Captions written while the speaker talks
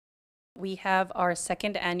We have our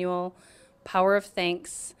second annual Power of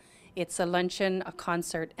Thanks. It's a luncheon, a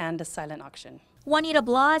concert, and a silent auction. Juanita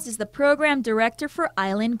Blas is the program director for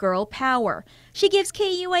Island Girl Power. She gives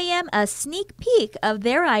KUAM a sneak peek of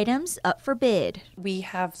their items up for bid. We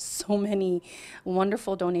have so many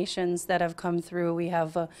wonderful donations that have come through. We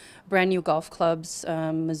have brand new golf clubs.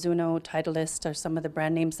 Mizuno, Titleist are some of the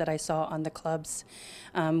brand names that I saw on the clubs.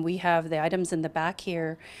 We have the items in the back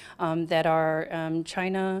here that are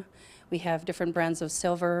China. We have different brands of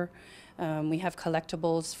silver. We have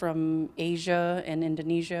collectibles from Asia and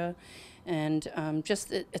Indonesia. And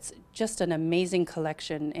it's just an amazing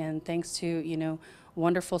collection, and thanks to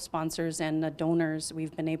wonderful sponsors and donors,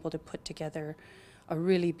 we've been able to put together a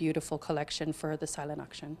really beautiful collection for the silent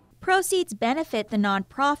auction. Proceeds benefit the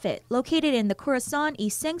nonprofit located in the Corazon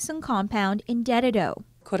Isengsung compound in Dededo.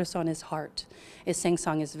 Corazon is heart,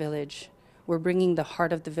 Isengsung is village. We're bringing the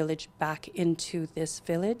heart of the village back into this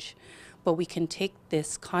village, but we can take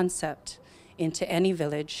this concept into any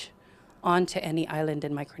village, onto any island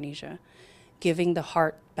in Micronesia, giving the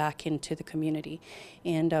heart back into the community.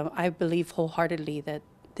 And I believe wholeheartedly that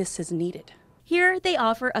this is needed. Here they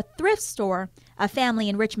offer a thrift store, a family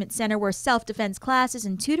enrichment center where self-defense classes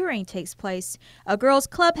and tutoring takes place, a girls'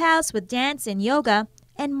 clubhouse with dance and yoga,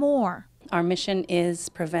 and more. Our mission is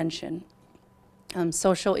prevention.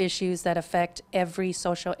 Social issues that affect every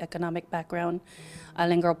socio-economic background.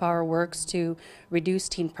 Island Girl Power works to reduce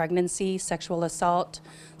teen pregnancy, sexual assault,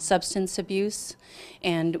 substance abuse,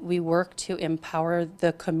 and we work to empower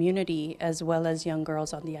the community as well as young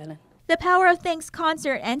girls on the island. The Power of Thanks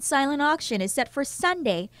concert and silent auction is set for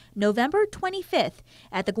Sunday, November 25th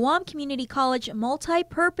at the Guam Community College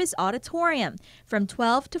Multi-Purpose Auditorium from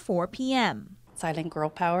 12 to 4 p.m. Island Girl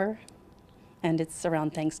Power, and it's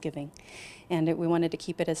around Thanksgiving. And we wanted to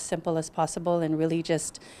keep it as simple as possible and really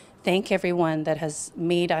just thank everyone that has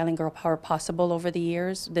made Island Girl Power possible over the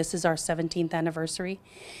years. This is our 17th anniversary.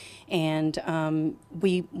 And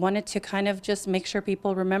we wanted to kind of just make sure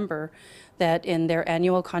people remember that in their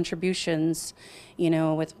annual contributions,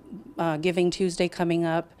 with Giving Tuesday coming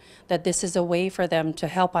up, that this is a way for them to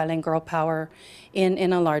help Island Girl Power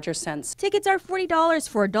in a larger sense. Tickets are $40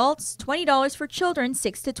 for adults, $20 for children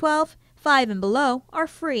 6 to 12. 5 and below are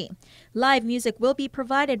free. Live music will be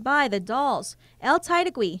provided by The Dolls, El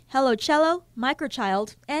Taitagui, Hello Cello,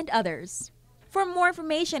 Microchild, and others. For more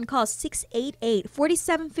information, call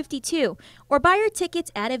 688-4752 or buy your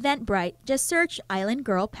tickets at Eventbrite. Just search Island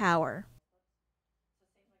Girl Power.